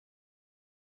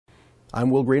I'm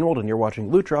Will Greenwald, and you're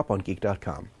watching Loot Drop on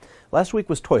Geek.com. Last week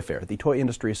was Toy Fair, the Toy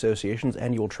Industry Association's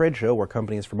annual trade show where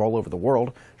companies from all over the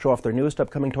world show off their newest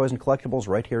upcoming toys and collectibles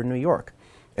right here in New York.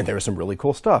 And there was some really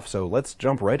cool stuff, so let's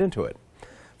jump right into it.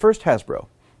 First, Hasbro,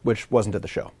 which wasn't at the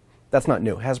show. That's not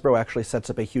new. Hasbro actually sets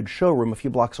up a huge showroom a few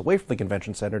blocks away from the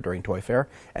convention center during Toy Fair,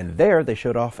 and there they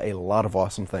showed off a lot of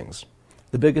awesome things.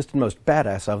 The biggest and most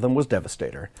badass of them was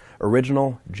Devastator.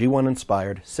 Original,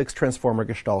 G1-inspired, 6-Transformer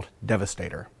Gestalt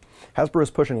Devastator. Hasbro is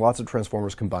pushing lots of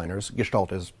Transformers combiners.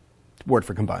 Gestalt is word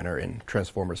for combiner in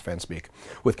Transformers fanspeak,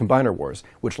 with Combiner Wars,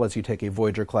 which lets you take a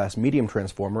Voyager-class medium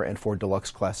Transformer and 4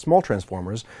 Deluxe-class small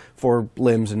Transformers for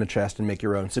limbs and a chest and make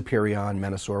your own Superion,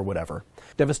 Menasor, whatever.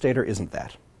 Devastator isn't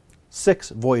that. 6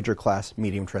 Voyager-class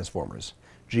medium Transformers.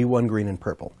 G1 green and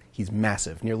purple. He's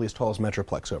massive, nearly as tall as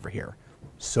Metroplex over here.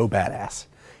 So badass.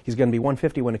 He's going to be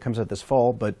 150 when it comes out this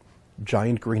fall, but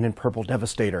giant green and purple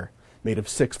Devastator, made of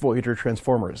 6 Voyager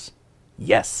Transformers.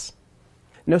 Yes!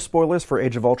 No spoilers for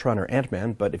Age of Ultron or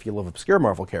Ant-Man, but if you love obscure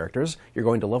Marvel characters, you're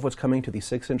going to love what's coming to the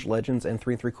 6-inch Legends and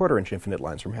 3 3/4-inch Infinite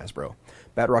lines from Hasbro.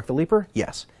 Batroc the Leaper?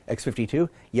 Yes. X-52?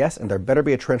 Yes, and there better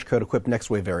be a trench coat-equipped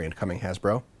Next Wave variant coming,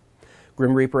 Hasbro.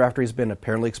 Grim Reaper after he's been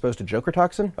apparently exposed to Joker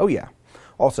toxin? Oh yeah.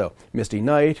 Also, Misty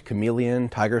Knight, Chameleon,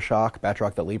 Tiger Shock,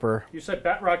 Batroc the Leaper. You said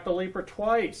Batroc the Leaper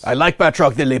twice. I like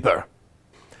Batroc the Leaper!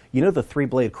 You know the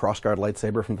 3-blade crossguard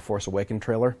lightsaber from the Force Awakens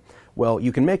trailer? Well,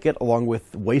 you can make it along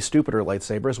with way stupider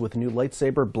lightsabers with the new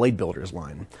Lightsaber Bladebuilders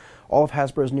line. All of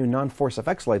Hasbro's new non-Force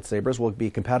FX lightsabers will be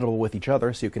compatible with each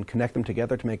other, so you can connect them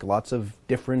together to make lots of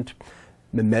different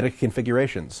mimetic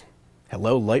configurations.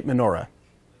 Hello, Light Menorah.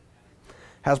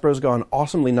 Hasbro's gone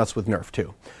awesomely nuts with Nerf,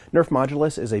 too. Nerf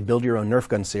Modulus is a build-your-own Nerf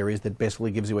gun series that basically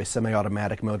gives you a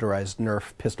semi-automatic motorized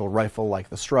Nerf pistol rifle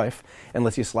like the Strife, and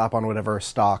lets you slap on whatever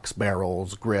stocks,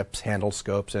 barrels, grips, handle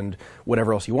scopes, and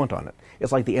whatever else you want on it.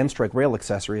 It's like the N-Strike rail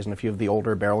accessories and a few of the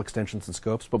older barrel extensions and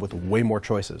scopes, but with way more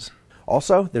choices.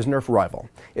 Also, there's Nerf Rival.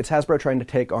 It's Hasbro trying to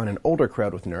take on an older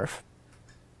crowd with Nerf,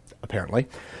 apparently,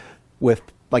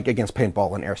 against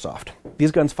paintball and airsoft.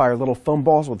 These guns fire little foam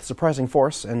balls with surprising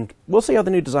force, and we'll see how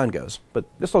the new design goes, but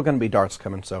there's still going to be darts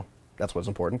coming, so that's what's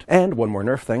important. And one more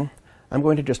Nerf thing, I'm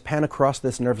going to just pan across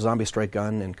this Nerf Zombie Strike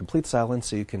gun in complete silence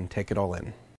so you can take it all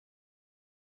in.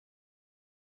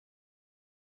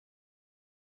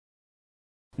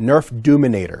 Nerf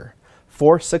Doominator.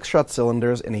 4 6-shot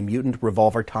cylinders in a mutant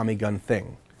revolver Tommy gun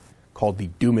thing, called the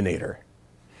Doominator.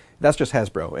 That's just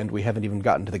Hasbro, and we haven't even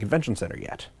gotten to the convention center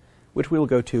yet, which we'll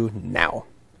go to now.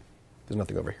 There's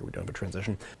nothing over here, we don't have a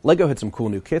transition. LEGO had some cool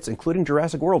new kits, including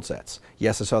Jurassic World sets.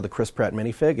 Yes, I saw the Chris Pratt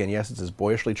minifig, and yes, it's as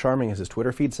boyishly charming as his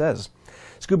Twitter feed says.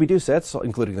 Scooby-Doo sets,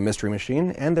 including the Mystery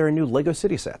Machine, and there are new LEGO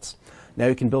City sets. Now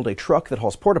you can build a truck that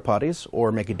hauls porta-potties,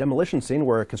 or make a demolition scene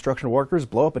where construction workers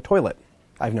blow up a toilet.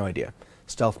 I have no idea.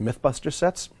 Stealth Mythbuster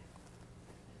sets?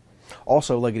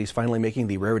 Also, LEGO's finally making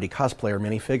the Rarity Cosplayer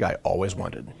minifig I always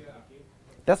wanted.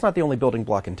 That's not the only building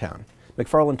block in town.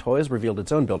 McFarlane Toys revealed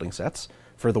its own building sets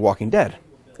for The Walking Dead,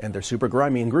 and they're super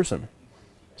grimy and gruesome.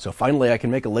 So finally I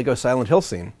can make a LEGO Silent Hill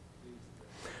scene.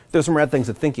 There's some rad things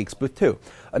at ThinkGeek's booth too.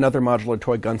 Another modular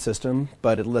toy gun system,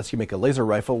 but it lets you make a laser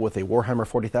rifle with a Warhammer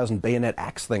 40,000 bayonet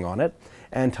axe thing on it,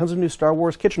 and tons of new Star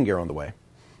Wars kitchen gear on the way.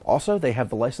 Also, they have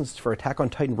the license for Attack on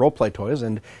Titan roleplay toys,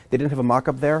 and they didn't have a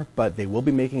mock-up there, but they will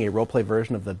be making a roleplay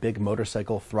version of the big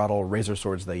motorcycle throttle razor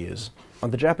swords they use.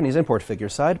 On the Japanese import figure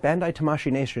side, Bandai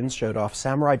Tamashii Nations showed off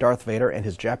Samurai Darth Vader and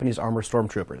his Japanese armored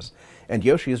stormtroopers, and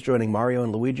Yoshi is joining Mario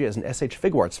and Luigi as an SH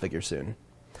Figuarts figure soon.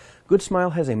 Good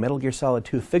Smile has a Metal Gear Solid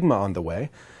 2 Figma on the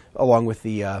way, along with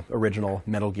the original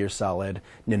Metal Gear Solid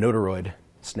Nenodoroid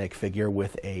Snake figure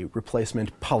with a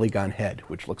replacement polygon head,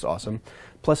 which looks awesome,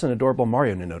 plus an adorable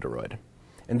Mario Nenodoroid.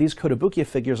 And these Kotobukiya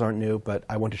figures aren't new, but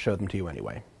I want to show them to you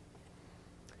anyway.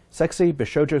 Sexy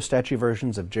Bishoujo statue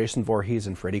versions of Jason Voorhees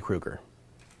and Freddy Krueger.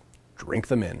 Drink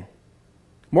them in.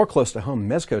 More close to home,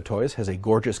 Mezco Toys has a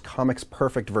gorgeous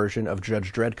comics-perfect version of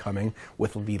Judge Dredd coming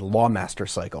with the Lawmaster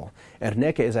cycle, and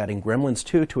NECA is adding Gremlins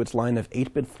 2 to its line of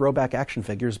 8-bit throwback action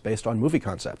figures based on movie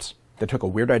concepts. They took a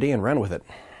weird idea and ran with it.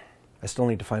 I still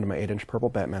need to find my 8-inch purple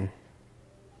Batman.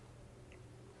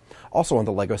 Also on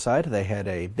the LEGO side, they had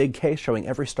a big case showing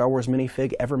every Star Wars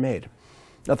minifig ever made.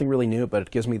 Nothing really new, but it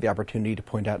gives me the opportunity to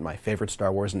point out my favorite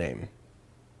Star Wars name.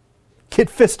 Kit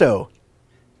Fisto!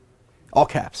 All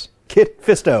caps. Kit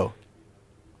Fisto!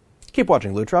 Keep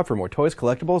watching Loot Drop for more toys,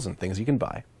 collectibles, and things you can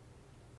buy.